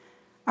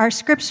Our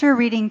scripture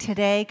reading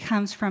today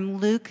comes from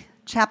Luke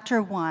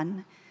chapter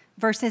 1,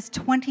 verses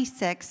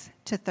 26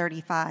 to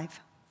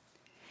 35.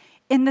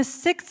 In the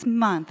 6th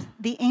month,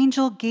 the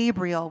angel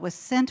Gabriel was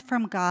sent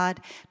from God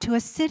to a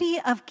city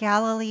of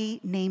Galilee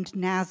named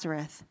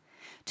Nazareth,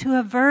 to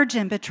a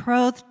virgin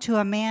betrothed to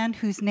a man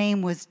whose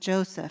name was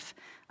Joseph,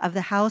 of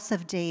the house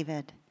of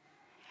David.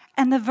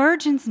 And the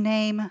virgin's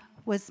name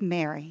was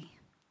Mary.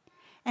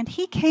 And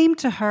he came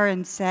to her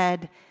and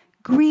said,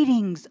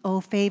 "Greetings, O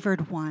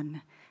favored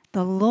one.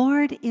 The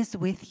Lord is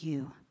with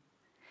you."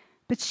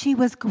 But she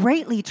was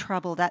greatly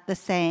troubled at the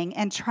saying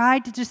and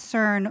tried to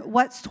discern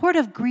what sort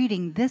of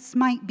greeting this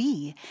might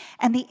be.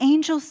 And the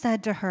angel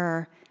said to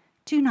her,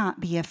 "Do not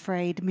be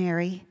afraid,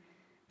 Mary,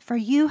 for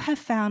you have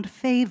found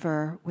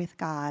favor with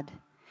God.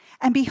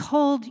 And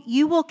behold,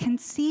 you will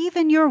conceive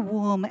in your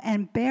womb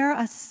and bear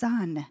a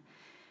son,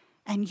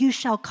 and you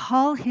shall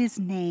call his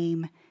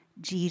name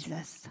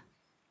Jesus.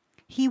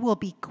 He will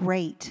be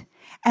great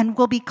and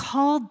will be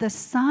called the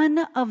Son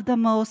of the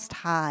Most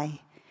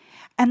High.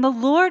 And the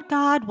Lord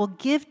God will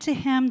give to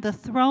him the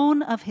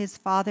throne of his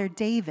father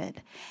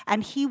David,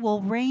 and he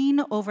will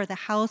reign over the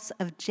house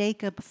of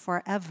Jacob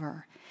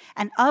forever.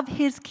 And of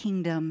his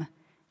kingdom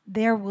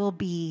there will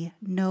be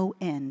no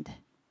end."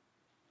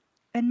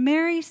 And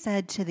Mary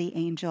said to the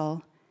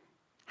angel,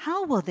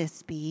 "How will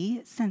this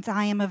be, since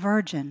I am a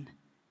virgin?"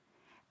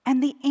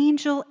 And the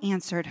angel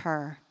answered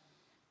her,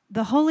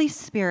 "The Holy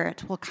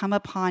Spirit will come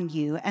upon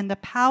you, and the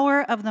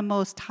power of the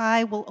Most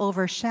High will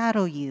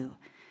overshadow you.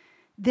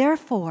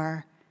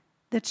 Therefore,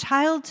 the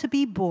child to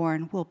be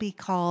born will be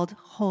called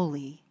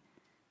Holy,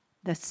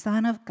 the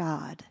Son of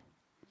God."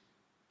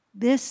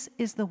 This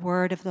is the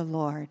word of the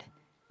Lord.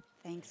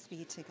 Thanks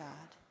be to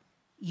God.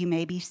 You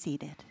may be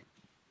seated.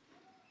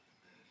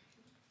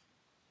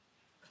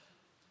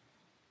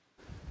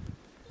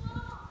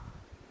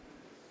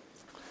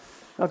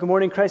 Well, good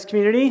morning, Christ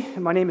Community.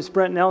 My name is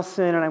Brent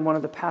Nelson, and I'm one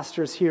of the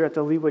pastors here at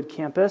the Leawood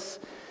campus.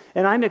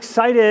 And I'm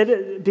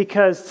excited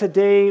because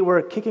today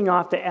we're kicking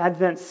off the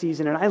Advent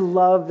season, and I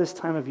love this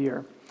time of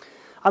year.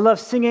 I love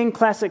singing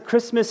classic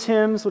Christmas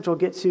hymns, which we'll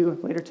get to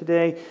later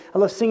today. I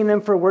love singing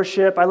them for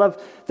worship. I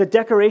love the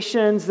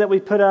decorations that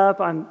we put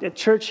up at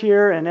church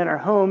here and in our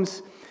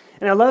homes.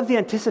 And I love the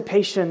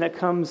anticipation that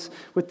comes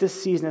with this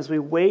season as we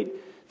wait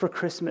for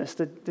Christmas,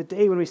 the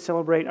day when we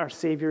celebrate our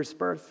Savior's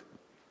birth.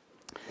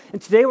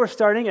 And today we're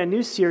starting a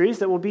new series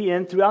that we'll be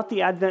in throughout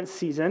the Advent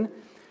season.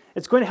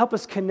 It's going to help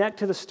us connect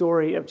to the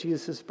story of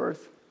Jesus'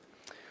 birth.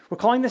 We're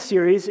calling the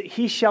series,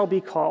 "He Shall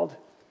Be Called."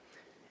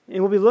 And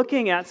we'll be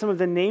looking at some of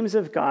the names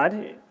of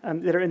God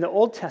that are in the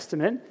Old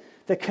Testament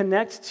that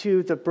connect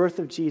to the birth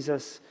of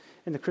Jesus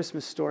in the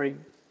Christmas story.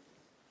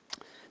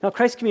 Now,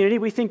 Christ Community,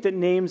 we think that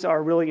names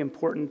are really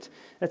important.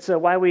 That's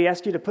why we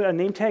ask you to put a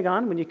name tag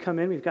on when you come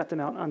in. We've got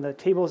them out on the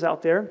tables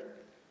out there.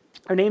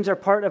 Our names are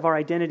part of our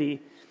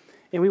identity,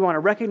 and we want to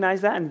recognize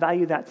that and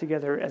value that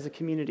together as a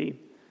community.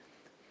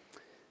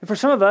 And for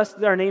some of us,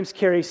 our names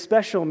carry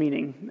special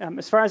meaning.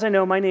 As far as I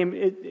know, my name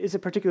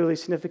isn't particularly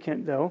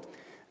significant, though.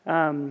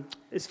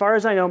 As far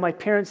as I know, my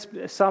parents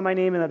saw my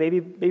name in a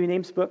baby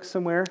names book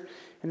somewhere,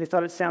 and they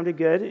thought it sounded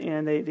good,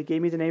 and they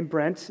gave me the name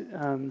Brent.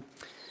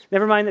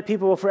 Never mind that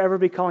people will forever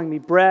be calling me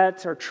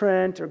Brett or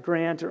Trent or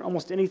Grant or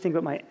almost anything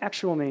but my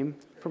actual name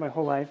for my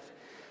whole life.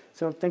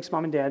 So thanks,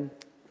 Mom and Dad.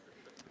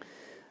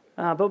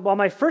 But while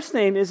my first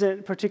name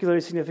isn't particularly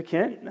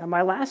significant,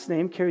 my last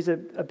name carries a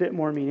bit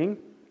more meaning.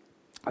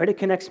 Right? It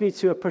connects me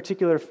to a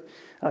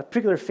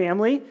particular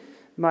family,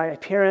 my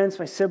parents,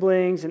 my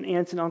siblings, and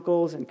aunts and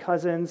uncles and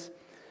cousins.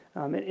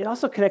 It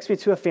also connects me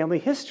to a family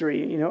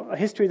history, a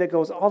history that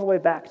goes all the way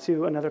back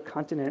to another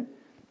continent.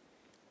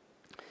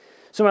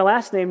 So my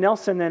last name,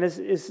 Nelson, then,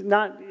 is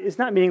not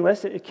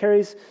meaningless. It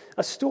carries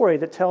a story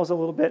that tells a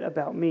little bit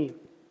about me.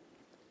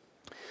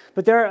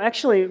 But there are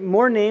actually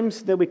more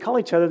names that we call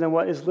each other than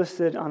what is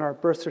listed on our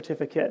birth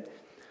certificate.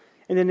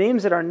 And the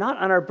names that are not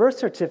on our birth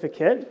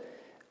certificate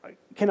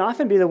can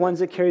often be the ones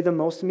that carry the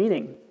most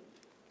meaning.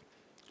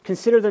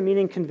 Consider the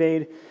meaning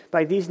conveyed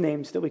by these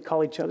names that we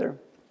call each other: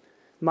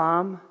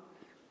 Mom,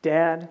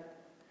 Dad,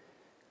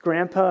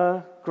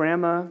 Grandpa,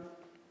 Grandma,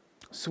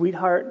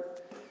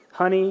 Sweetheart,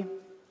 Honey,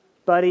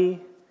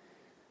 Buddy,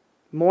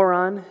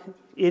 Moron,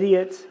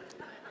 Idiot.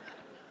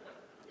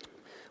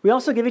 We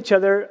also give each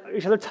other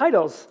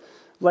titles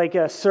like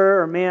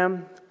sir or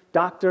ma'am,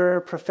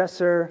 doctor,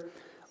 professor,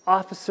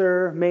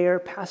 officer, mayor,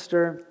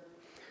 pastor.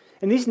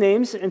 And these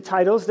names and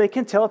titles, they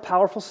can tell a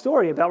powerful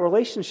story about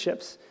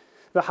relationships,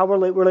 about how we're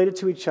related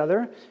to each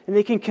other, and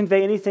they can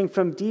convey anything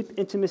from deep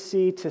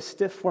intimacy to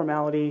stiff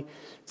formality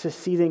to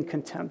seething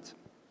contempt.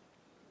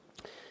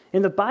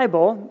 In the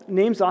Bible,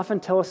 names often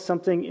tell us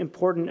something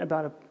important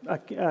about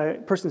a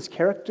person's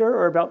character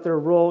or about their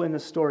role in the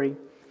story.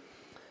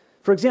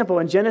 For example,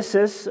 in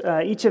Genesis,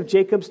 each of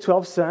Jacob's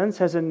 12 sons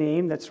has a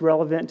name that's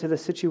relevant to the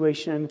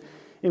situation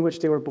in which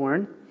they were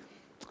born.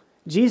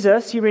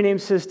 Jesus, he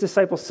renames his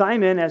disciple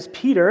Simon as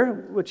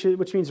Peter,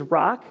 which means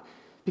rock,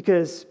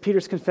 because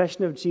Peter's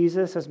confession of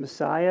Jesus as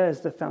Messiah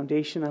is the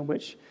foundation on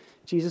which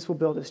Jesus will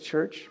build his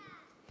church.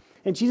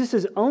 And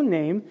Jesus' own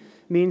name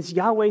means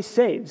Yahweh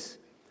saves,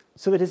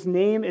 so that his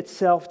name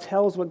itself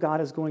tells what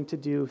God is going to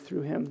do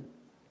through him.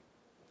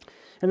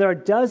 And there are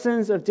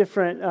dozens of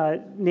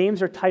different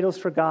names or titles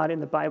for God in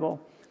the Bible.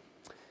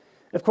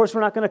 Of course,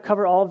 we're not going to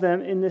cover all of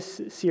them in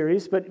this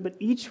series, but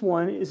each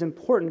one is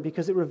important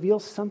because it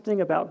reveals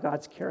something about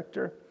God's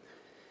character.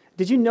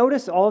 Did you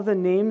notice all of the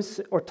names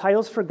or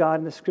titles for God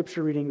in the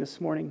scripture reading this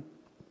morning?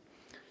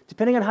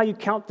 Depending on how you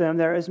count them,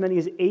 there are as many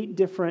as 8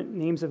 different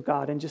names of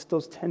God in just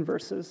those 10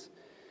 verses.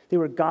 They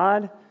were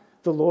God,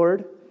 the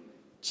Lord,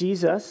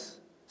 Jesus,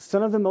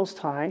 Son of the Most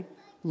High,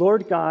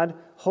 Lord God,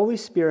 Holy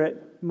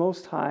Spirit,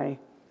 Most High,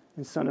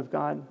 and Son of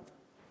God.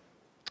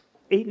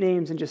 8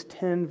 names in just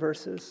 10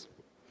 verses.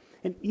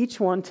 And each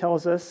one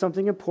tells us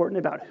something important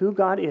about who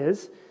God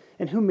is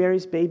and who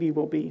Mary's baby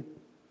will be.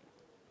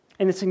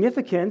 And the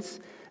significance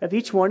of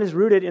each one is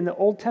rooted in the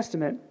Old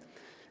Testament.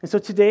 And so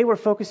today we're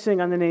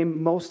focusing on the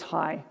name Most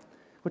High,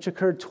 which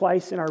occurred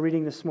twice in our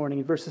reading this morning,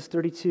 in verses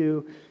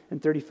 32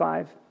 and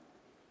 35.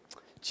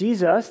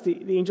 Jesus,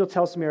 the angel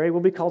tells Mary, will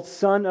be called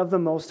Son of the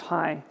Most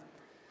High.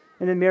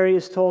 And then Mary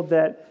is told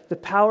that the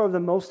power of the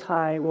Most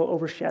High will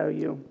overshadow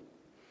you.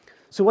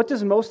 So what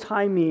does Most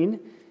High mean,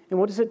 and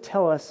what does it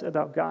tell us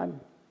about God?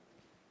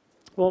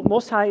 Well,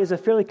 Most High is a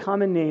fairly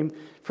common name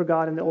for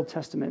God in the Old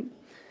Testament.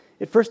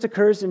 It first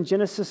occurs in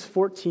Genesis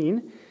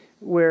 14,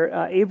 where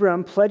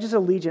Abram pledges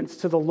allegiance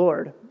to the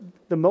Lord,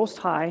 the Most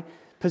High,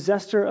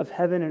 possessor of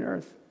heaven and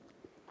earth.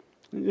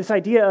 This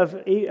idea of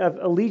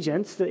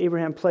allegiance that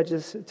Abraham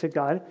pledges to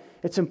God,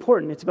 it's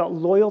important. It's about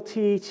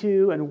loyalty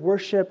to and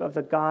worship of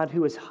the God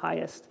who is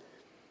highest.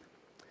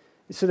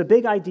 So the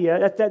big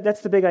idea,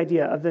 that's the big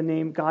idea of the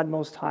name God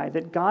Most High,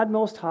 that God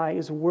Most High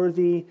is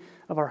worthy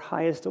of our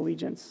highest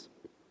allegiance.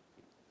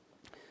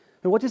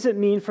 And what does it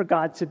mean for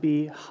God to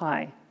be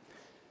high?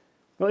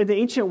 Well, in the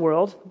ancient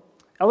world,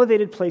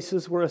 elevated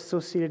places were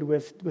associated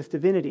with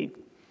divinity.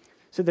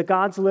 So the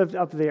gods lived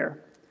up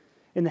there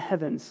in the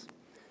heavens.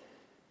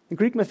 In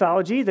Greek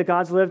mythology, the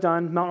gods lived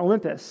on Mount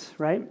Olympus,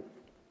 right?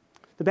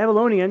 The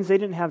Babylonians, they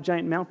didn't have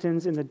giant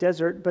mountains in the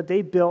desert, but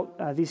they built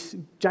these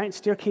giant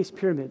staircase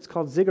pyramids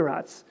called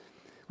ziggurats,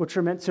 which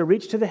were meant to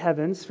reach to the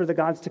heavens for the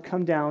gods to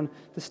come down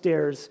the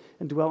stairs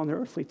and dwell in their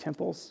earthly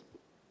temples.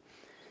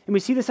 And we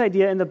see this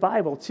idea in the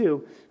Bible,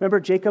 too. Remember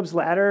Jacob's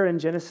ladder in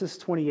Genesis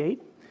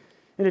 28?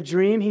 In a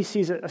dream, he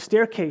sees a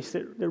staircase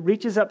that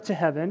reaches up to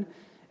heaven,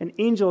 and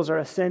angels are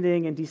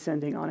ascending and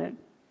descending on it.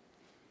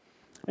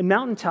 And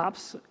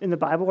mountaintops in the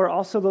Bible are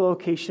also the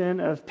location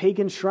of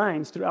pagan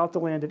shrines throughout the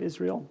land of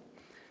Israel.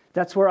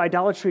 That's where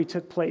idolatry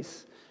took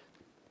place.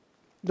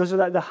 Those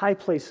are the high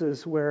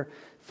places where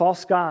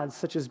false gods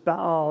such as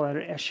Baal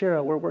and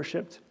Asherah were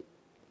worshipped.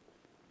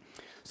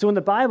 So when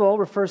the Bible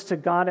refers to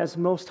God as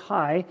Most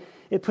High,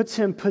 it puts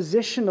him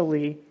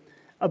positionally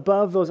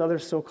above those other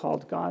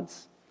so-called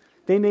gods.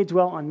 They may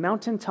dwell on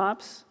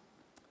mountaintops,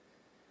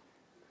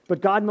 but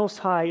God Most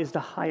High is the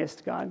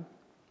highest God.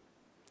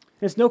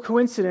 It's no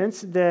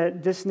coincidence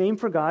that this name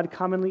for God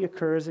commonly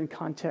occurs in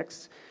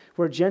contexts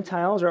where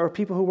Gentiles or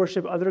people who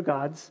worship other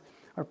gods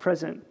are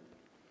present.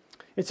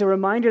 It's a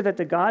reminder that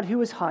the God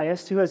who is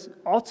highest, who has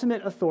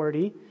ultimate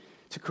authority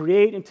to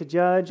create and to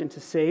judge and to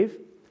save,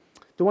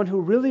 the one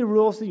who really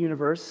rules the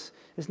universe,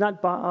 is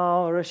not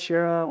Baal or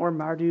Asherah or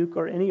Marduk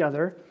or any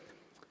other.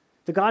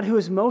 The God who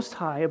is most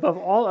high above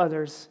all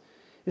others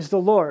is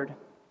the Lord,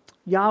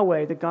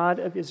 Yahweh, the God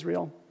of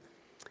Israel.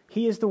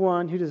 He is the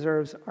one who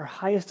deserves our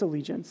highest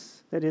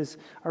allegiance, that is,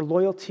 our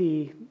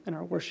loyalty and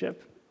our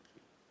worship.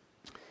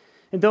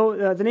 And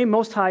though the name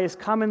Most High is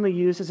commonly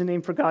used as a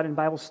name for God in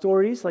Bible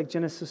stories like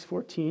Genesis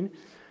 14,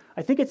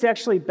 I think it's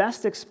actually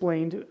best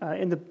explained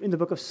in the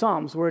book of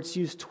Psalms, where it's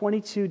used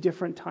 22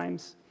 different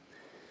times.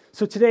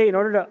 So today, in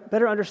order to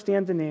better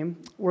understand the name,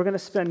 we're going to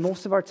spend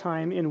most of our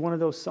time in one of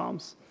those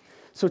Psalms.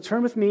 So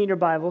turn with me in your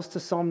Bibles to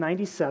Psalm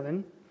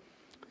 97,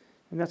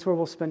 and that's where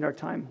we'll spend our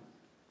time.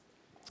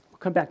 We'll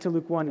come back to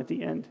Luke 1 at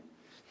the end.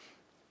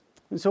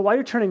 And so while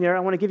you're turning there,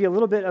 I want to give you a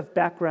little bit of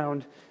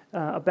background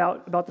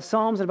about the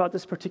Psalms and about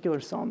this particular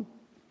Psalm.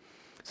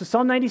 So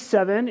Psalm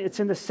 97, it's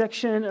in the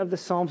section of the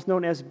Psalms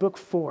known as Book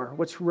 4,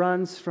 which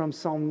runs from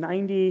Psalm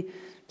 90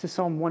 to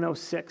Psalm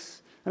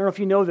 106. I don't know if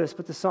you know this,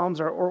 but the Psalms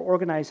are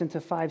organized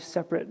into 5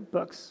 separate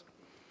books.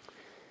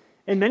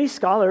 And many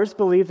scholars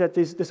believe that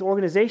this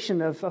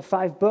organization of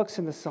 5 books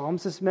in the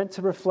Psalms is meant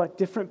to reflect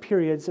different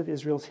periods of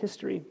Israel's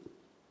history.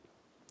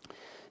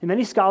 And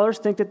many scholars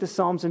think that the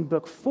Psalms in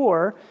Book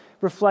 4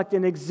 reflect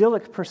an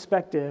exilic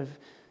perspective,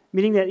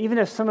 meaning that even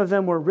if some of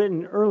them were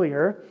written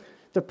earlier,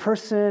 the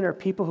person or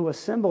people who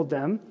assembled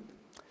them,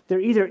 they're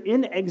either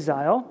in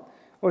exile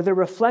or they're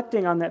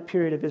reflecting on that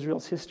period of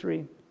Israel's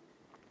history.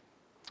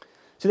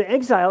 So the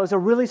exile is a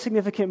really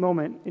significant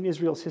moment in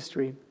Israel's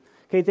history.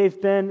 Okay,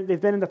 they've been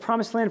in the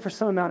promised land for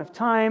some amount of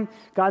time.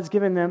 God's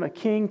given them a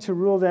king to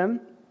rule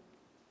them,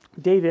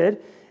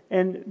 David,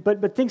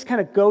 but things kind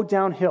of go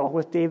downhill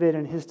with David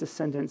and his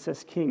descendants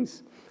as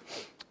kings.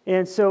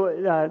 And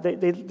so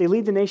they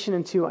lead the nation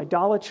into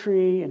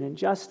idolatry and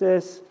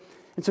injustice.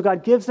 And so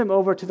God gives them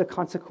over to the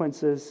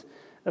consequences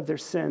of their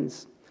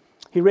sins.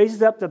 He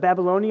raises up the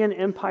Babylonian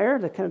Empire,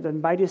 the kind of the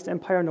mightiest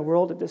empire in the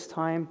world at this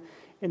time,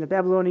 and the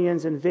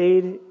Babylonians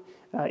invade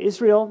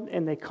Israel,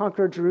 and they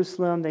conquer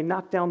Jerusalem. They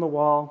knock down the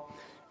wall,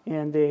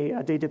 and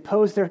they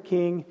depose their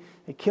king.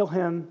 They kill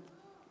him,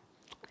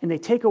 and they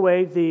take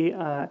away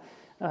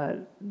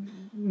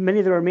many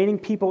of the remaining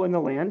people in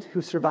the land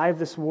who survived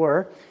this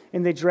war,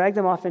 and they drag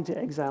them off into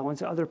exile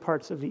into other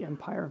parts of the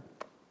empire.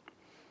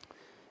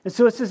 And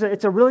so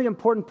it's a really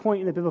important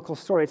point in the biblical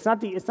story. It's not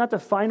the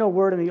final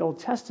word in the Old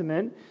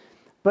Testament,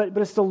 but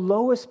it's the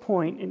lowest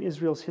point in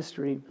Israel's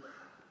history.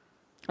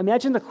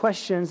 Imagine the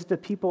questions that the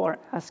people are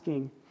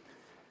asking.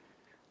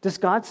 Does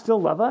God still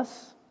love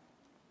us?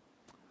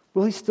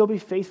 Will he still be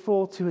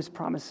faithful to his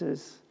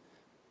promises?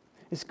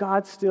 Is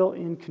God still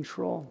in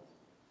control?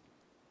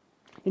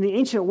 In the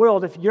ancient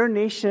world, if your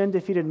nation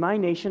defeated my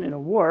nation in a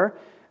war,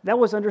 that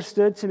was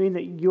understood to mean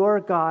that your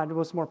God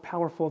was more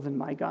powerful than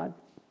my God.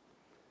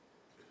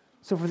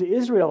 So for the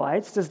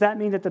Israelites, does that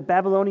mean that the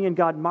Babylonian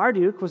god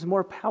Marduk was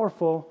more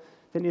powerful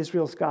than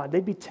Israel's God?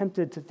 They'd be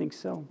tempted to think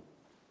so.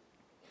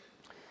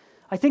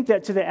 I think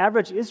that to the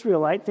average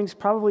Israelite, things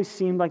probably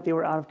seemed like they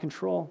were out of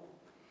control.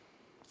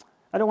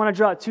 I don't want to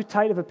draw too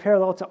tight of a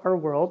parallel to our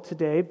world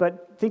today,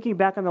 but thinking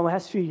back on the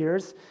last few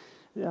years,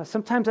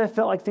 sometimes I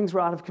felt like things were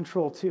out of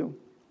control too.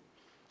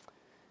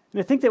 And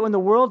I think that when the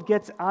world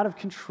gets out of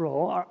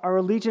control, our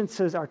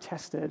allegiances are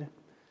tested.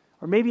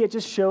 Or maybe it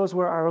just shows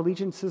where our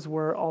allegiances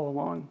were all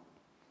along.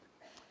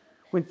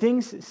 When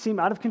things seem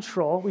out of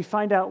control, we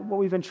find out what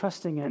we've been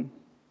trusting in.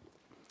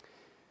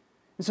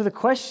 And so the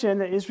question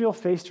that Israel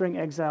faced during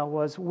exile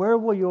was, where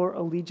will your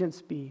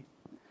allegiance be?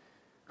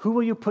 Who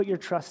will you put your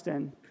trust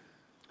in?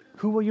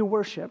 Who will you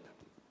worship?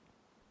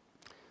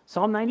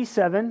 Psalm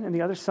 97 and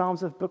the other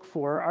Psalms of Book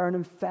 4 are an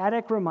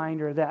emphatic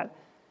reminder that,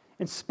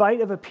 in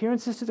spite of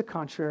appearances to the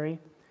contrary,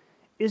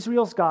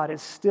 Israel's God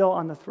is still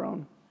on the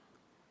throne.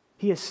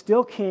 He is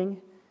still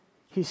king,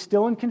 he's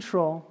still in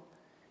control,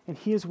 and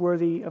he is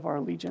worthy of our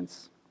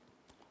allegiance.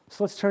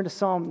 So let's turn to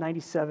Psalm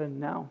 97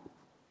 now.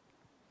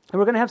 And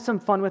we're going to have some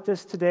fun with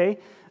this today.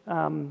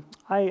 I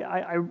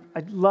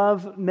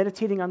love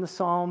meditating on the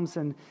Psalms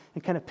and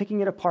kind of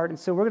picking it apart. And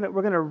so we're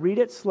going to read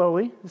it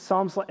slowly. The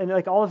Psalms, and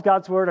like all of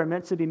God's word, are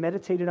meant to be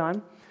meditated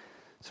on.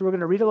 So we're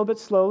going to read a little bit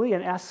slowly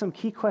and ask some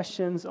key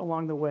questions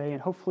along the way,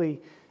 and hopefully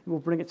it will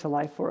bring it to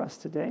life for us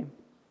today.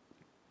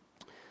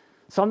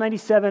 Psalm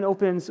 97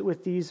 opens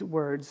with these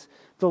words,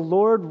 "The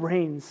Lord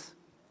reigns.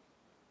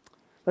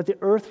 Let the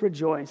earth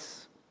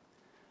rejoice.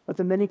 Let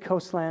the many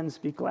coastlands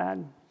be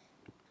glad."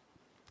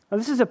 Now,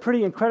 this is a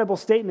pretty incredible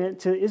statement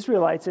to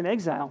Israelites in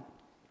exile.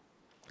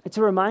 It's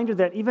a reminder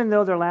that even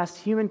though their last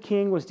human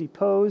king was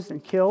deposed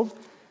and killed,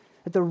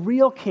 that the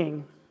real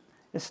king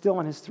is still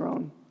on his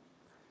throne.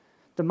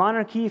 The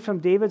monarchy from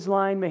David's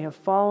line may have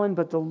fallen,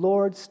 but the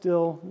Lord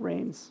still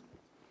reigns.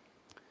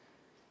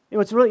 And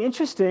what's really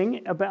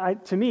interesting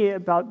to me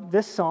about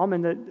this psalm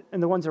and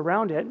the ones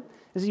around it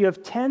is that you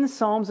have 10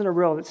 psalms in a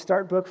row that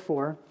start book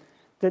 4,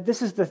 that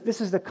this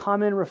is the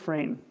common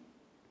refrain.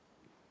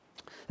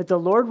 That the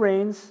Lord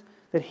reigns,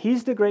 that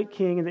he's the great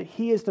king, and that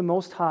he is the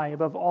most high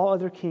above all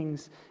other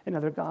kings and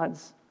other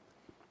gods.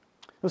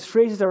 Those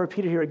phrases are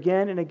repeated here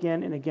again and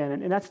again and again,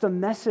 and that's the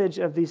message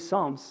of these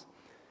psalms.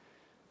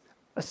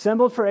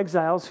 Assembled for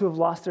exiles who have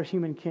lost their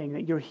human king,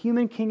 that your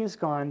human king is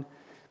gone,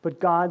 but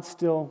God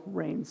still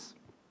reigns.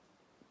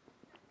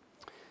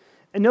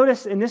 And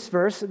notice in this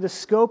verse the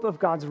scope of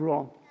God's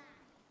rule.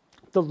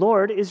 The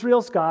Lord,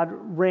 Israel's God,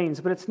 reigns,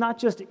 but it's not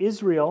just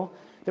Israel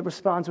that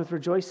responds with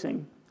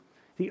rejoicing.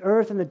 The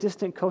earth and the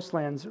distant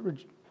coastlands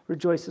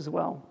rejoice as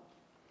well.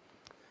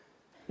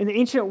 In the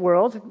ancient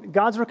world,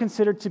 gods were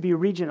considered to be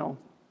regional.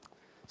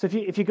 So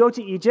if you go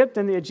to Egypt,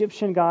 then the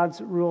Egyptian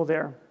gods rule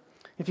there.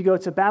 If you go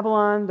to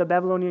Babylon, the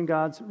Babylonian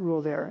gods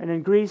rule there. And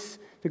in Greece,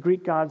 the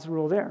Greek gods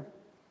rule there.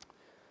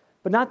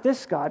 But not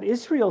this God,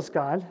 Israel's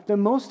God, the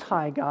Most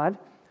High God,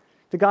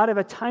 the God of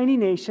a tiny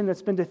nation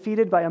that's been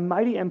defeated by a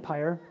mighty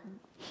empire.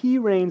 He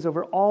reigns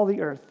over all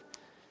the earth,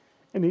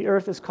 and the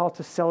earth is called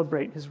to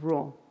celebrate his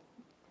rule.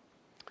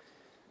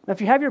 Now, if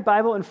you have your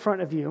Bible in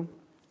front of you,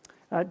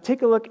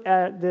 take a look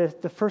at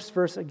the first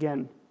verse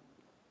again.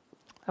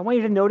 I want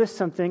you to notice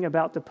something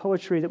about the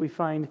poetry that we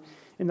find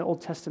in the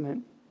Old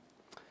Testament.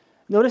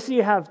 Notice that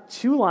you have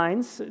two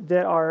lines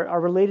that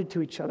are related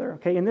to each other.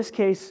 Okay, in this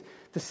case,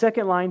 the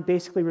second line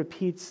basically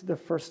repeats the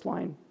first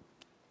line,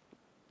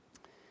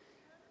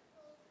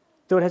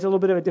 though it has a little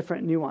bit of a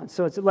different nuance.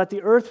 So it's let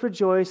the earth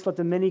rejoice, let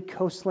the many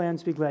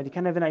coastlands be glad. You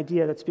kind of have an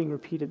idea that's being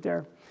repeated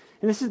there.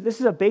 And this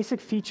is a basic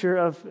feature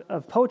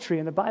of poetry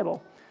in the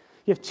Bible.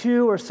 You have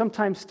two or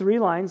sometimes three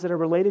lines that are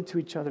related to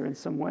each other in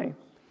some way.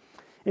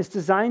 It's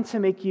designed to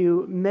make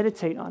you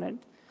meditate on it,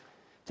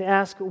 to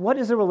ask, what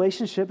is the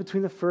relationship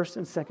between the first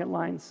and second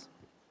lines?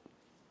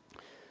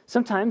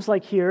 Sometimes,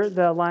 like here,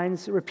 the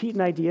lines repeat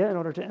an idea in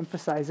order to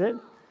emphasize it,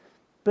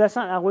 but that's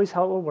not always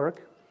how it will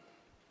work.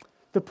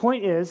 The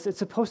point is, it's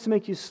supposed to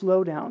make you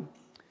slow down,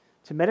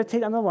 to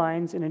meditate on the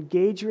lines and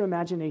engage your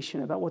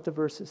imagination about what the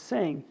verse is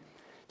saying,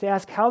 to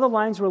ask how the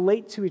lines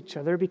relate to each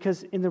other,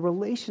 because in the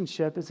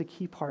relationship is a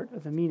key part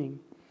of the meaning.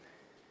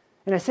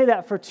 And I say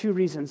that for two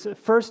reasons.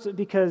 First,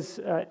 because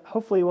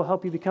hopefully it will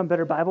help you become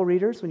better Bible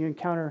readers when you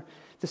encounter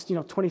this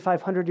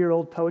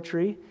 2,500-year-old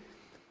poetry.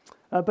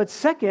 But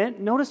second,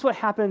 notice what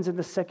happens in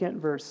the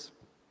second verse.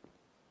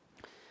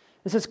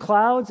 It says,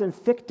 clouds and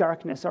thick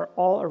darkness are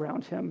all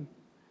around him.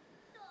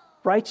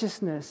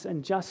 Righteousness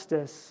and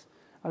justice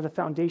are the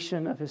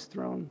foundation of his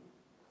throne.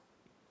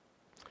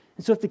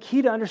 And so if the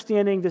key to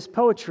understanding this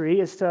poetry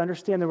is to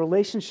understand the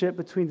relationship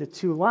between the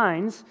two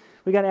lines,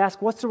 we got to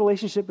ask, what's the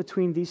relationship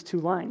between these two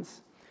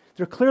lines?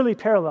 They're clearly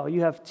parallel.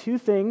 You have two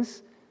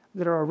things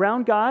that are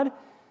around God,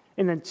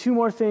 and then two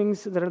more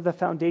things that are the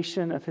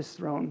foundation of his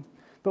throne.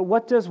 But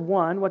what does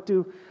one, what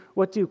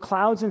do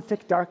clouds and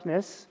thick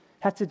darkness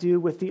have to do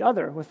with the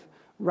other, with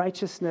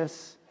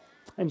righteousness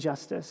and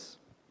justice?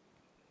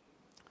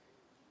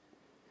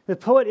 The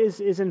poet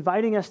is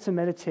inviting us to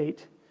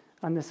meditate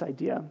on this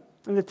idea.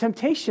 And the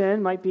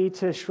temptation might be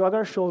to shrug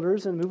our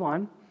shoulders and move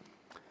on,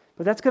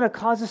 but that's going to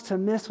cause us to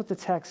miss what the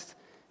text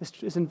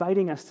is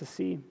inviting us to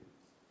see.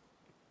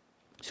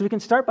 So we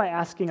can start by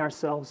asking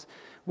ourselves,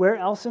 where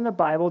else in the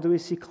Bible do we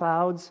see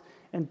clouds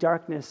and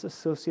darkness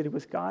associated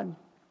with God?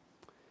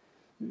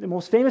 The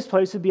most famous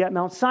place would be at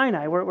Mount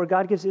Sinai, where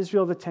God gives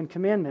Israel the Ten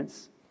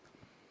Commandments.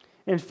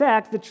 In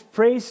fact, the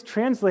phrase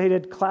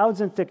translated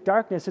clouds and thick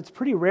darkness, it's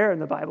pretty rare in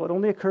the Bible. It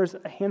only occurs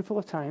a handful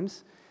of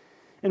times.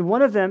 And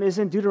one of them is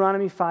in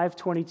Deuteronomy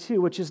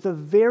 5:22, which is the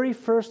very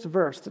first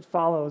verse that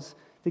follows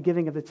the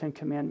giving of the Ten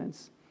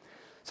Commandments.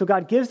 So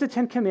God gives the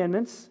Ten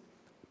Commandments,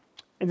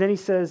 and then it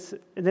says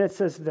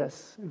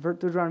this, in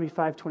Deuteronomy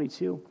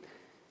 5:22.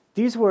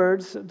 These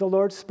words the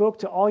Lord spoke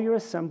to all your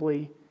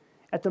assembly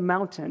at the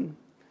mountain,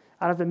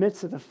 out of the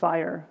midst of the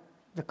fire,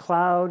 the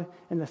cloud,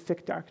 and the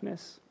thick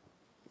darkness.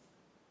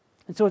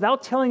 And so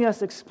without telling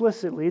us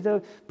explicitly,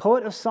 the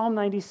poet of Psalm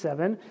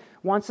 97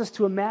 wants us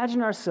to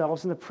imagine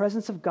ourselves in the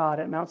presence of God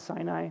at Mount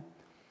Sinai.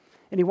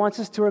 And he wants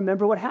us to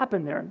remember what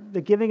happened there,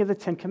 the giving of the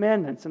Ten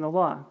Commandments and the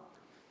law.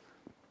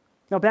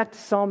 Now back to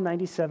Psalm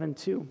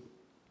 97:2.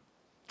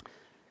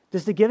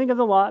 Does the giving of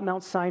the law at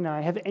Mount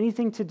Sinai have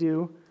anything to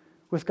do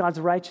with God's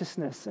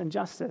righteousness and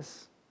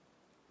justice?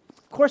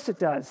 Of course it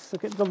does.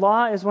 The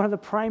law is one of the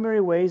primary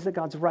ways that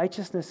God's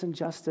righteousness and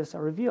justice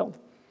are revealed.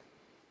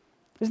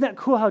 Isn't that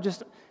cool how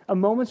just a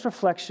moment's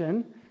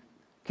reflection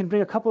can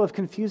bring a couple of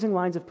confusing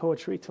lines of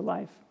poetry to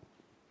life?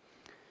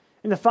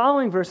 And the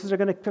following verses are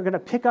going to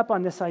pick up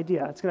on this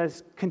idea. It's going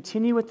to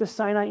continue with the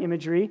Sinai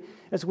imagery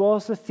as well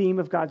as the theme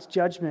of God's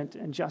judgment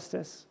and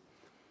justice.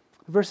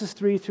 Verses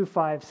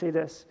 3-5 say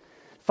this: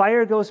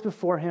 fire goes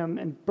before him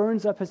and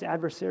burns up his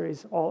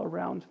adversaries all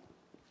around.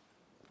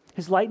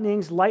 His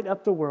lightnings light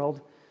up the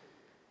world.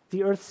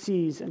 The earth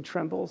sees and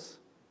trembles.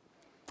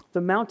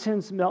 The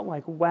mountains melt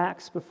like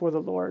wax before the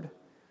Lord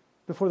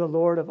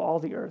of all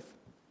the earth.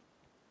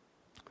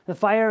 The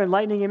fire and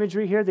lightning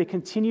imagery here, they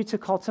continue to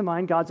call to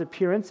mind God's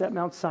appearance at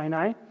Mount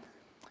Sinai. And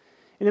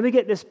then we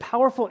get this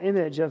powerful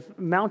image of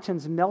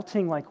mountains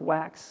melting like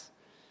wax.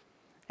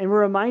 And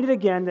we're reminded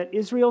again that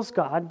Israel's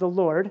God, the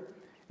Lord,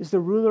 is the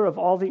ruler of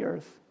all the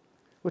earth,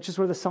 which is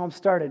where the psalm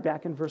started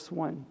back in verse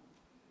 1.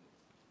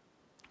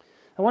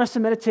 I want us to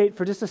meditate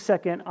for just a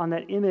second on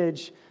that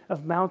image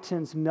of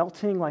mountains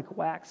melting like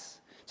wax.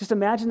 Just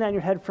imagine that in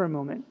your head for a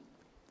moment.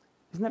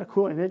 Isn't that a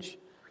cool image?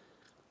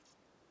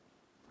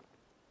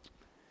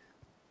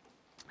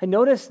 And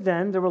notice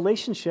then the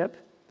relationship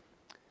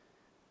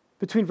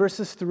between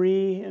verses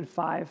 3 and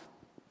 5.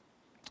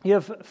 You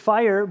have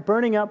fire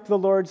burning up the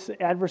Lord's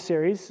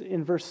adversaries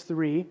in verse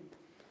 3.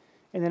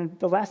 And then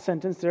the last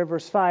sentence there,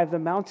 verse 5, the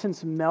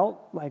mountains melt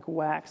like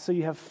wax. So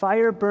you have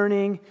fire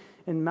burning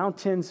and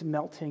mountains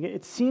melting.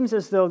 It seems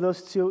as though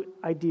those two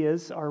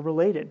ideas are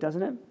related,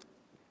 doesn't it?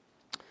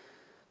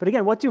 But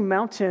again, what do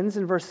mountains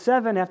in verse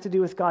 7 have to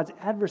do with God's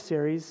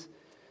adversaries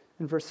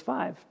in verse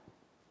 5?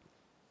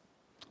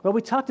 Well,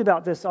 we talked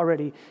about this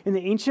already. In the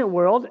ancient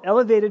world,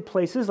 elevated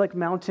places like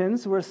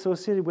mountains were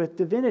associated with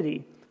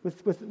divinity,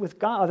 with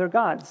God, other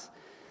gods.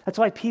 That's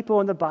why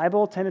people in the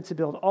Bible tended to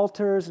build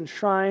altars and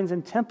shrines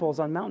and temples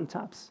on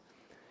mountaintops.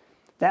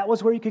 That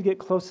was where you could get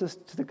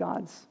closest to the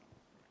gods.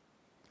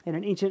 And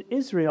in ancient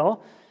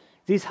Israel,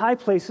 these high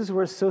places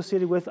were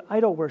associated with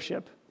idol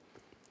worship.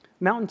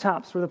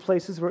 Mountaintops were the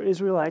places where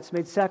Israelites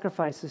made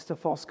sacrifices to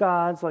false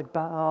gods like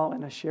Baal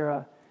and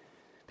Asherah,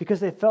 because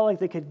they felt like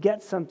they could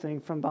get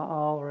something from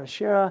Baal or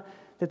Asherah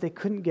that they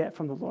couldn't get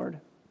from the Lord.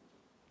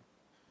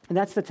 And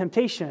that's the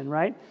temptation,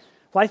 right?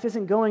 Life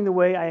isn't going the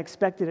way I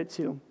expected it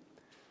to.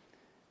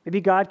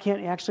 Maybe God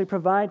can't actually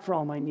provide for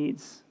all my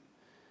needs.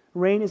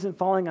 Rain isn't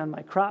falling on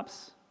my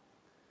crops.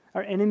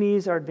 Our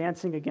enemies are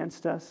advancing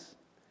against us.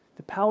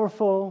 The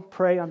powerful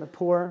prey on the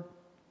poor.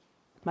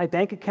 My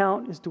bank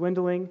account is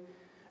dwindling.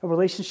 A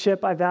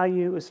relationship I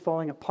value is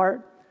falling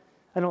apart.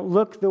 I don't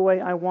look the way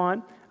I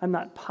want. I'm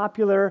not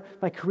popular.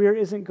 My career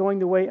isn't going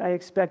the way I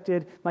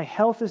expected. My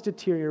health is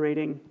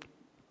deteriorating.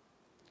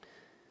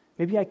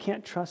 Maybe I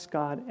can't trust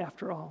God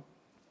after all.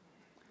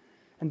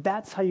 And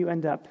that's how you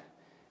end up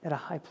at a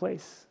high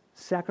place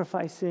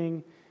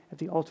sacrificing at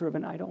the altar of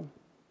an idol.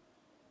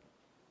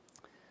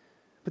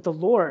 But the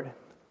Lord,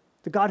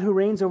 the God who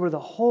reigns over the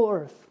whole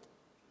earth,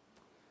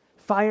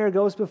 fire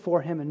goes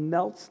before him and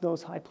melts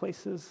those high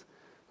places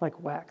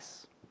like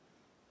wax.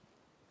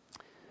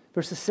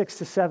 Verses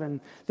 6-7,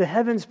 the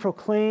heavens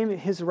proclaim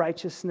his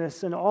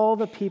righteousness, and all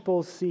the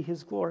peoples see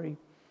his glory.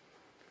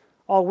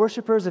 All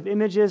worshipers of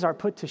images are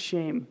put to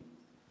shame,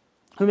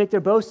 who make their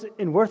boast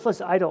in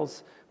worthless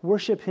idols.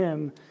 Worship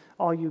him,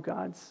 all you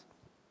gods.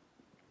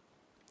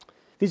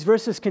 These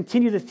verses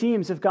continue the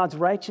themes of God's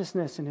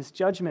righteousness and his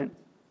judgment.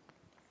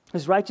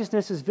 His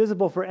righteousness is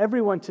visible for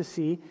everyone to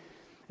see,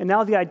 and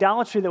now the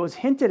idolatry that was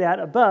hinted at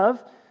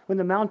above, when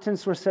the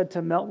mountains were said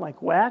to melt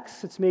like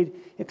wax, it's made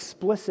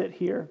explicit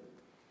here.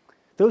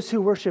 Those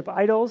who worship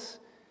idols,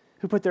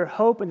 who put their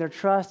hope and their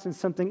trust in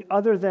something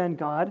other than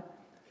God,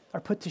 are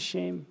put to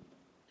shame.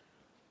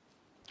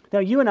 Now,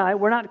 you and I,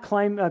 we're not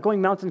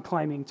going mountain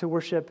climbing to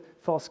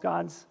worship false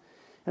gods.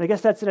 And I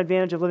guess that's an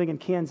advantage of living in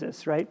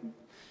Kansas, right?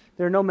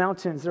 There are no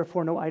mountains,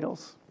 therefore no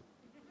idols.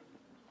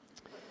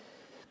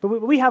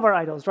 But we have our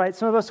idols, right?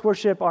 Some of us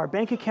worship our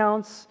bank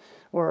accounts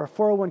or our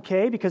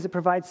 401k because it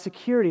provides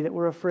security that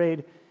we're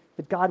afraid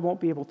that God won't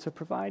be able to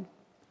provide.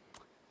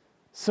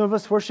 Some of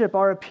us worship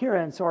our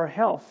appearance or our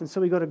health, and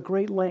so we go to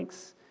great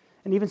lengths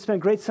and even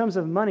spend great sums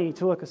of money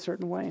to look a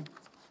certain way.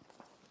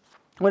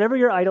 Whatever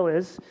your idol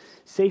is,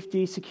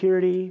 safety,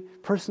 security,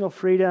 personal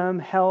freedom,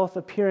 health,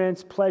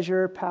 appearance,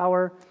 pleasure,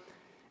 power,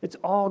 it's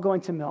all going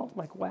to melt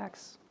like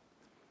wax.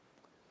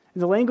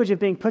 And the language of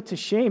being put to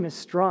shame is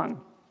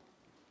strong.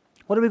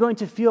 What are we going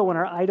to feel when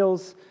our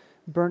idols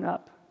burn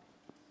up?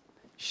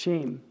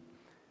 Shame.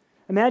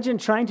 Imagine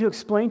trying to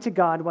explain to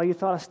God why you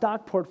thought a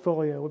stock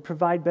portfolio would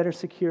provide better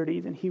security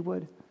than he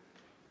would,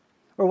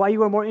 or why you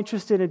were more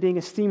interested in being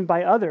esteemed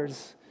by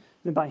others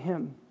than by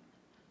him,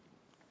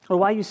 or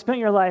why you spent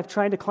your life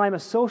trying to climb a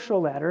social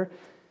ladder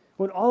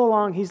when all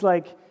along he's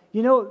like,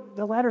 you know,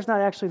 the ladder's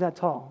not actually that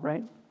tall,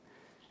 right?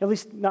 At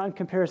least not in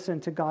comparison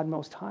to God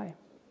Most High.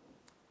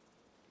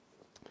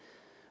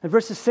 In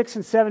verses 6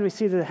 and 7, we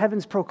see that the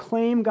heavens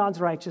proclaim God's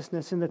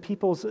righteousness and the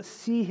peoples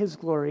see his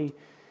glory.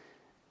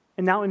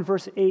 And now in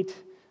verse 8,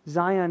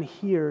 Zion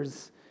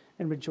hears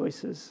and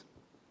rejoices.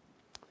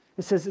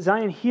 It says,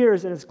 Zion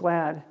hears and is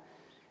glad,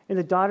 and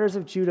the daughters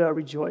of Judah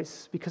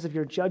rejoice because of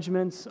your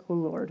judgments, O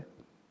Lord.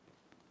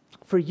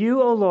 For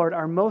you, O Lord,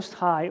 are most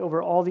high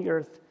over all the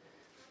earth.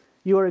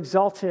 You are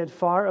exalted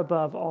far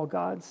above all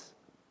gods.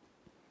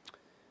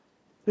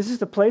 This is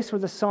the place where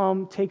the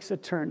psalm takes a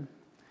turn.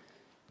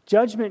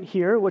 Judgment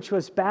here, which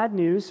was bad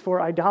news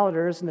for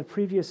idolaters in the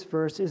previous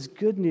verse, is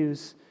good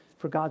news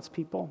for God's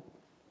people.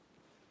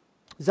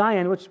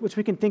 Zion, which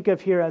we can think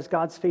of here as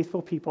God's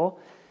faithful people,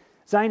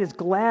 Zion is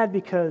glad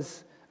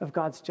because of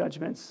God's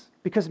judgments,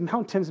 because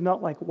mountains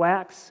melt like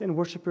wax and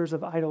worshipers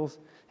of idols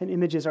and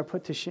images are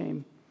put to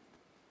shame.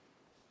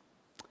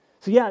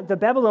 So yeah, the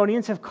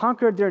Babylonians have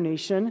conquered their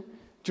nation.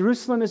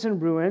 Jerusalem is in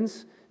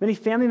ruins. Many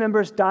family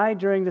members died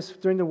during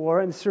the war,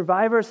 and the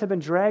survivors have been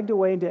dragged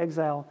away into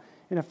exile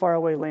in a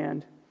faraway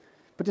land.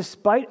 But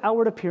despite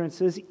outward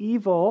appearances,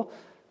 evil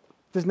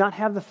does not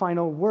have the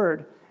final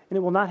word, and it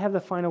will not have the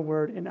final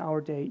word in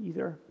our day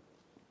either.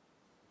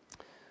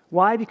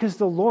 Why? Because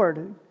the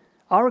Lord,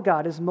 our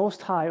God, is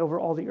most high over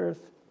all the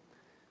earth.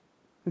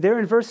 There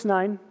in verse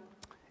 9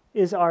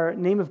 is our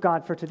name of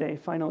God for today,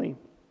 finally.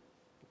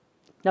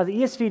 Now, the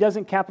ESV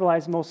doesn't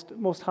capitalize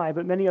most high,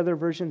 but many other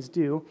versions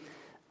do.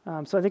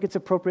 So I think it's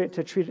appropriate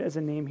to treat it as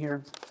a name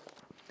here.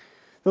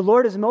 The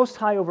Lord is most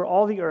high over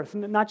all the earth,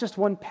 not just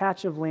one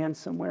patch of land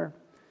somewhere,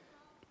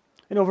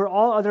 and over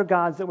all other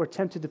gods that we're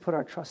tempted to put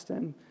our trust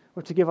in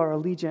or to give our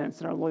allegiance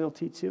and our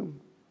loyalty to.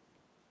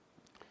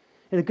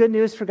 And the good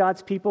news for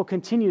God's people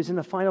continues in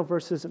the final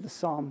verses of the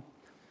psalm.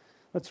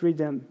 Let's read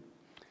them.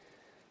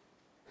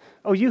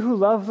 O you who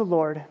love the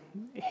Lord,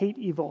 hate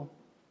evil.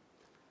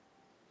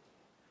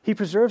 He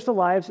preserves the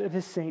lives of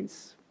his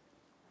saints.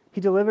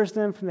 He delivers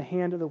them from the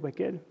hand of the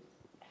wicked.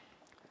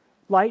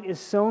 Light is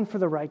sown for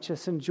the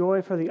righteous and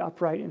joy for the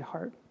upright in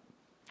heart.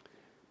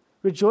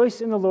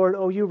 Rejoice in the Lord,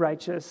 O you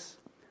righteous,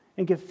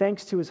 and give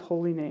thanks to his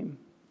holy name.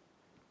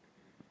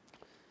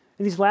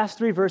 In these last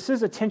three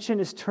verses,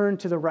 attention is turned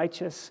to the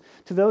righteous,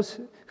 to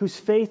those whose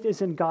faith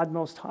is in God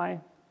Most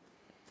High.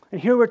 And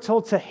here we're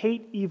told to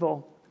hate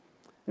evil.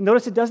 And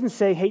notice it doesn't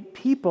say hate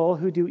people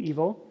who do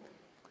evil.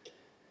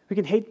 We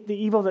can hate the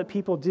evil that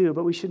people do,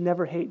 but we should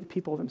never hate the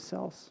people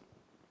themselves.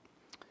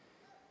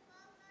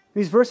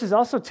 These verses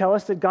also tell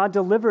us that God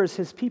delivers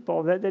his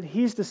people, that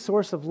he's the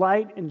source of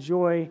light and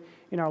joy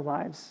in our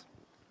lives.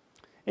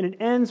 And it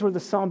ends where the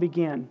psalm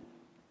began,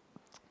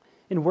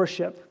 in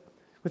worship,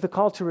 with a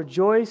call to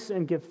rejoice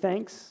and give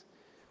thanks,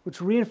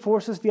 which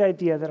reinforces the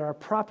idea that our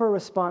proper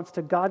response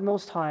to God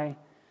Most High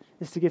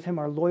is to give him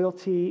our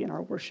loyalty and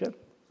our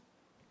worship.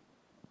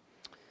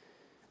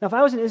 Now, if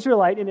I was an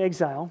Israelite in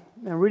exile,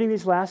 and I'm reading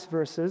these last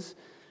verses,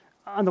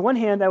 on the one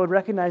hand, I would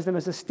recognize them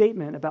as a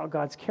statement about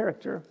God's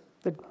character,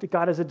 that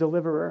God is a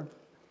deliverer.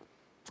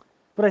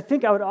 But I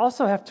think I would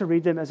also have to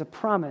read them as a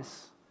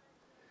promise.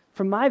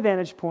 From my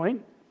vantage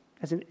point,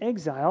 as an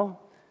exile,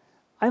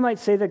 I might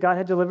say that God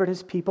had delivered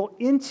his people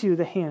into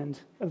the hand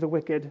of the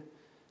wicked,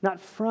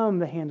 not from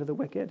the hand of the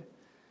wicked.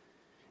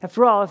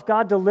 After all, if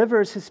God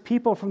delivers his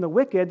people from the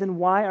wicked, then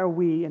why are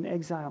we in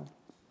exile?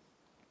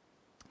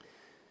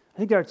 I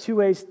think there are two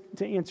ways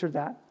to answer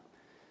that.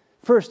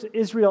 First,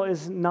 Israel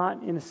is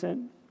not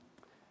innocent.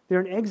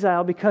 They're in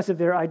exile because of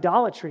their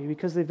idolatry,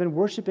 because they've been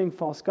worshiping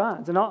false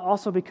gods, and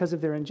also because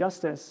of their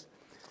injustice.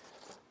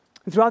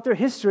 Throughout their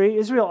history,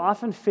 Israel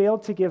often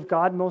failed to give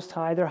God Most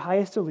High their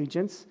highest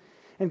allegiance,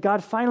 and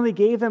God finally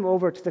gave them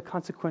over to the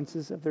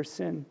consequences of their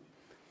sin.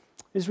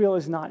 Israel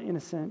is not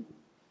innocent.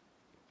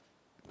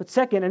 But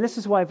second, and this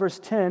is why verse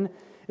 10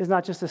 is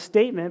not just a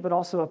statement, but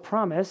also a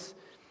promise,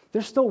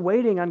 they're still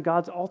waiting on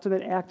God's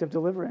ultimate act of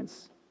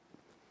deliverance.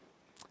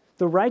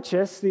 The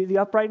righteous, the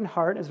upright in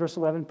heart, as verse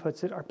 11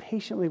 puts it, are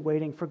patiently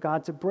waiting for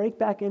God to break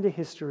back into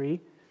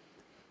history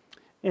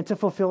and to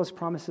fulfill his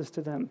promises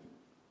to them.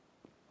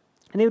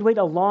 And they would wait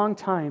a long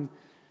time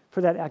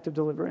for that act of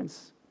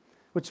deliverance,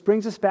 which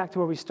brings us back to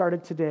where we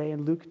started today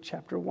in Luke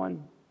chapter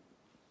 1.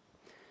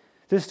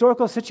 The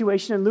historical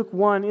situation in Luke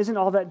 1 isn't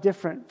all that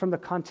different from the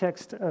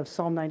context of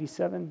Psalm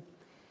 97.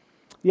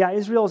 Yeah,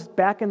 Israel's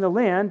back in the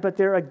land, but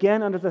they're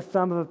again under the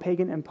thumb of a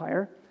pagan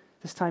empire.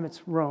 This time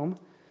it's Rome.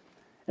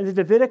 And the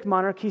Davidic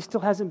monarchy still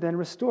hasn't been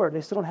restored.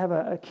 They still don't have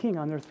a king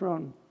on their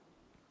throne.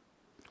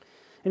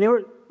 And they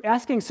were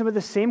asking some of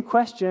the same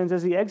questions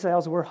as the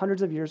exiles were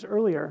hundreds of years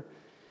earlier.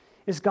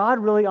 Is God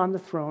really on the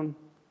throne?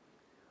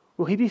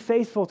 Will he be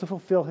faithful to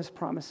fulfill his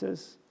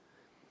promises?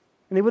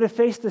 And they would have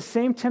faced the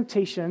same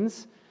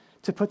temptations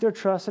to put their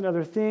trust in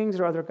other things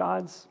or other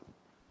gods.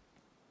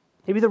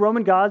 Maybe the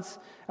Roman gods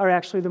are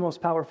actually the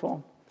most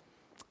powerful.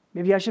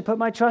 Maybe I should put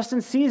my trust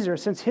in Caesar,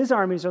 since his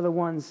armies are the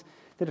ones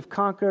that have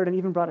conquered and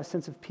even brought a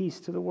sense of peace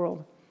to the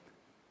world.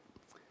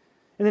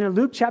 And then in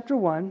Luke chapter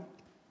 1,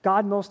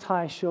 God Most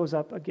High shows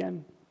up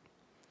again.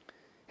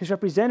 His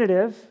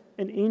representative,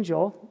 an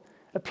angel,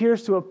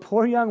 appears to a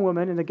poor young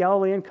woman in the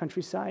Galilean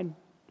countryside.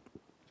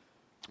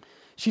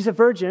 She's a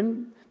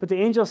virgin, but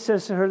the angel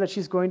says to her that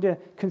she's going to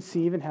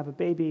conceive and have a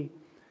baby.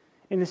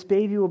 And this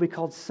baby will be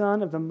called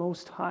Son of the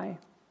Most High.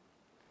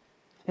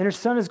 And her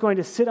son is going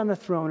to sit on the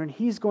throne, and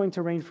he's going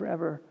to reign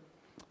forever.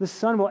 The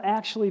son will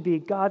actually be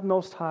God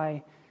Most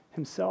High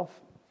himself.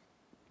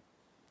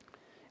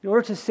 In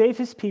order to save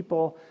his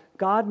people,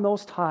 God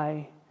Most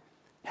High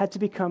had to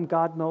become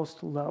God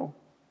Most Low.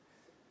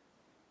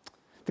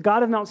 The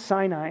God of Mount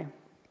Sinai,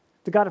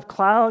 the God of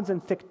clouds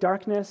and thick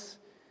darkness,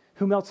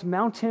 who melts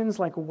mountains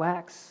like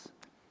wax,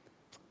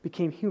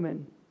 became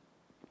human.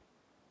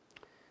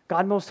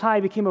 God Most High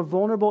became a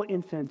vulnerable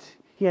infant.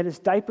 He had his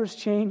diapers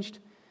changed.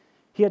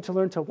 He had to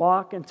learn to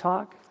walk and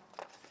talk.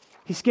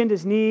 He skinned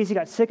his knees. He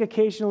got sick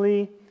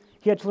occasionally.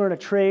 He had to learn a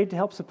trade to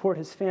help support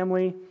his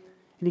family.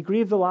 And he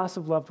grieved the loss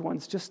of loved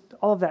ones, just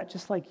all of that,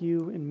 just like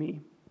you and me.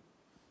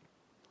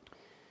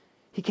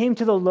 He came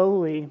to the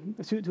lowly,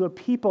 to a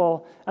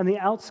people on the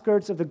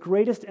outskirts of the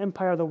greatest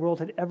empire the world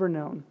had ever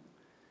known,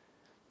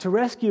 to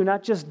rescue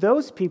not just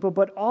those people,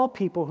 but all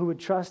people who would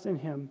trust in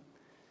him,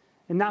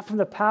 and not from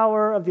the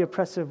power of the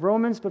oppressive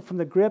Romans, but from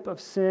the grip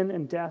of sin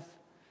and death.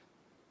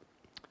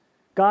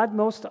 God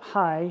Most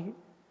High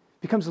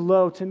becomes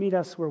low to meet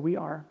us where we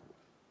are.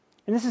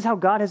 And this is how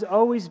God has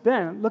always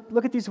been.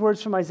 Look at these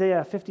words from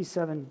Isaiah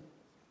 57.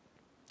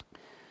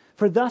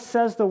 For thus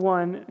says the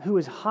one who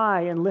is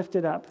high and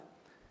lifted up,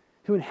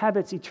 who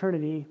inhabits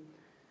eternity,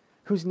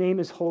 whose name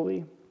is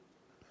holy.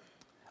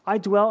 I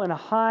dwell in a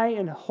high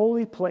and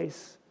holy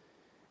place,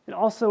 and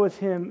also with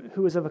him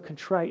who is of a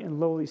contrite and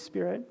lowly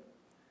spirit,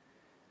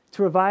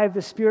 to revive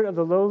the spirit of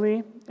the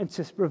lowly and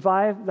to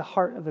revive the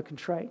heart of the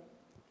contrite.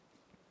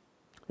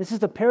 This is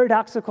the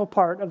paradoxical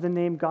part of the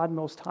name God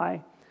Most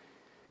High.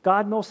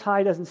 God Most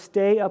High doesn't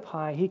stay up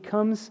high. He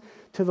comes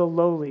to the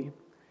lowly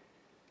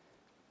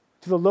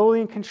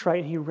and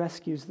contrite, and he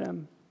rescues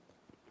them.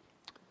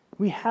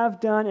 We have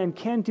done and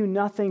can do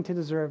nothing to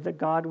deserve that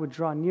God would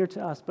draw near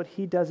to us, but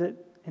he does it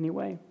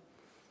anyway.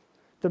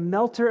 The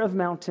melter of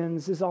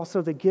mountains is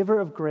also the giver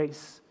of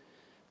grace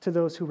to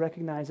those who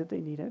recognize that they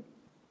need it.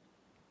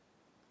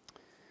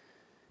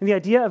 And the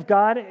idea of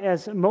God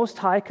as Most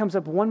High comes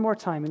up one more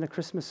time in the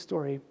Christmas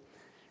story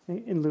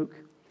in Luke.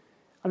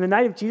 On the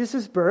night of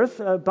Jesus' birth,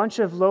 a bunch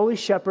of lowly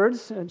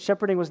shepherds, and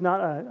shepherding was not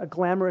a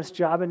glamorous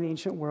job in the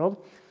ancient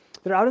world,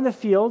 they're out in the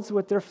fields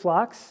with their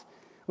flocks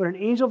when an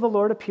angel of the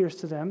Lord appears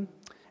to them,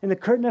 and the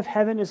curtain of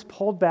heaven is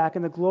pulled back,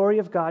 and the glory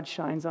of God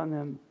shines on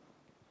them.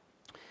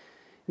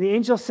 And the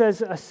angel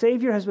says, a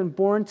Savior has been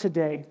born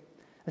today,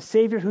 a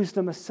Savior who's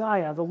the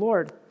Messiah, the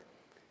Lord.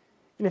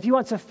 And if you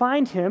want to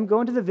find him, go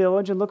into the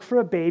village and look for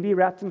a baby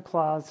wrapped in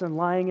cloths and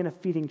lying in a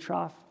feeding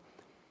trough.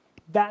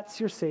 That's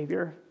your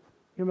Savior,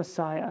 your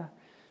Messiah,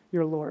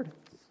 your Lord.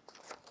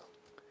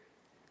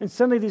 And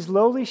suddenly these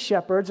lowly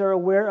shepherds are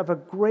aware of a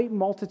great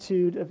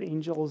multitude of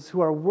angels who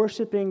are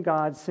worshiping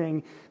God,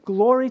 saying,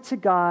 glory to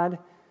God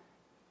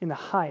in the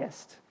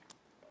highest,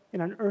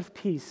 and on earth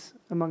peace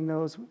among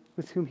those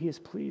with whom he is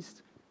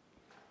pleased.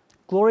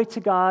 Glory to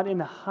God in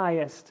the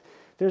highest.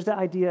 There's the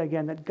idea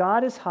again that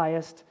God is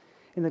highest,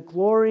 and the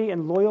glory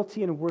and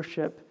loyalty and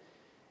worship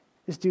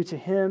is due to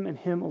him and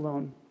him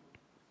alone.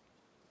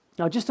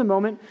 Now, just a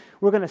moment,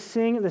 we're going to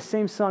sing the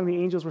same song the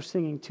angels were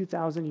singing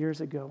 2,000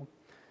 years ago.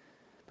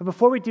 But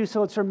before we do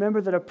so, let's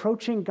remember that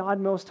approaching God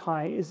Most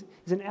High is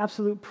an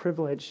absolute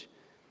privilege.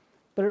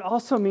 But it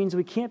also means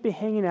we can't be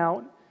hanging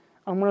out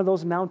on one of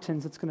those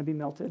mountains that's going to be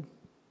melted.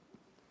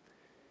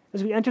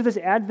 As we enter this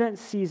Advent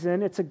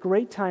season, it's a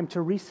great time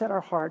to reset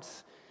our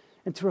hearts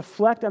and to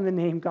reflect on the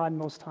name God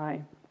Most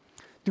High.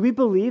 Do we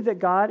believe that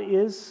God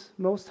is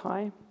Most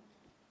High?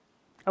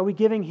 Are we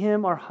giving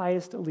him our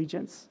highest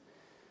allegiance?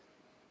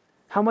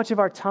 How much of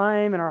our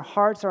time and our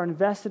hearts are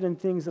invested in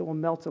things that will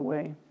melt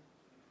away?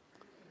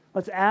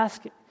 Let's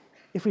ask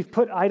if we've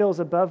put idols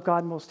above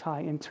God Most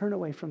High and turn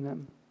away from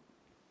them.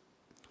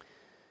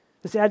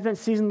 This Advent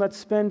season, let's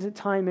spend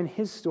time in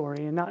his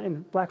story and not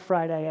in Black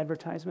Friday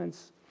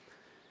advertisements.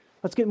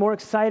 Let's get more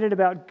excited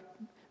about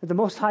the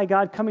Most High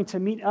God coming to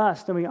meet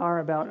us than we are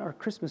about our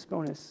Christmas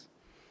bonus.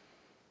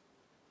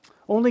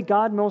 Only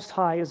God Most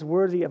High is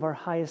worthy of our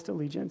highest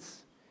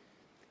allegiance.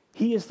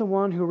 He is the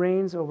one who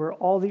reigns over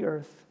all the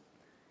earth,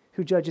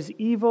 who judges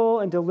evil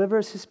and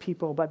delivers his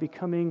people by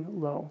becoming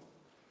low.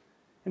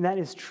 And that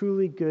is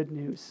truly good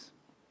news.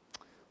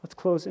 Let's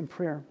close in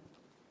prayer.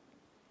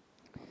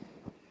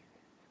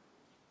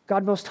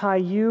 God Most High,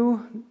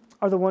 you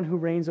are the one who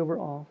reigns over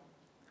all.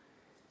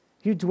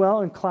 You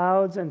dwell in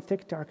clouds and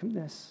thick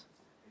darkness.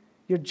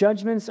 Your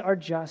judgments are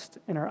just,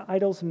 and our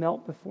idols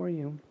melt before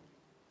you.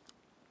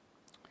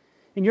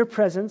 In your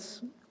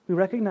presence, we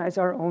recognize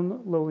our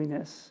own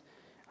lowliness,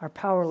 our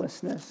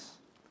powerlessness,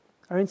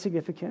 our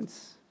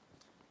insignificance.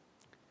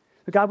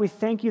 But God, we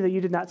thank you that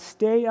you did not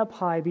stay up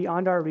high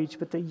beyond our reach,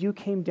 but that you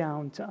came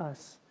down to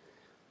us.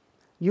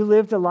 You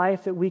lived a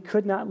life that we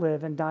could not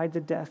live and died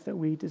the death that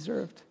we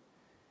deserved.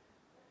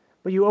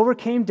 But you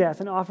overcame death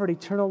and offered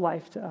eternal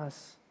life to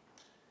us.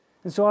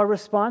 And so our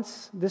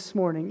response this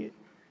morning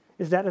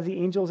is that of the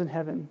angels in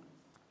heaven.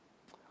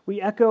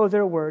 We echo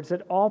their words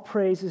that all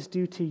praise is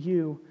due to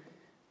you,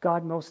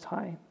 God Most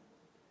High.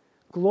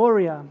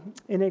 Gloria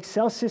in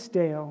excelsis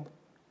Deo.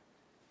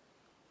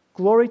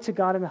 Glory to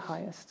God in the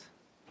highest.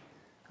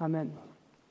 Amen.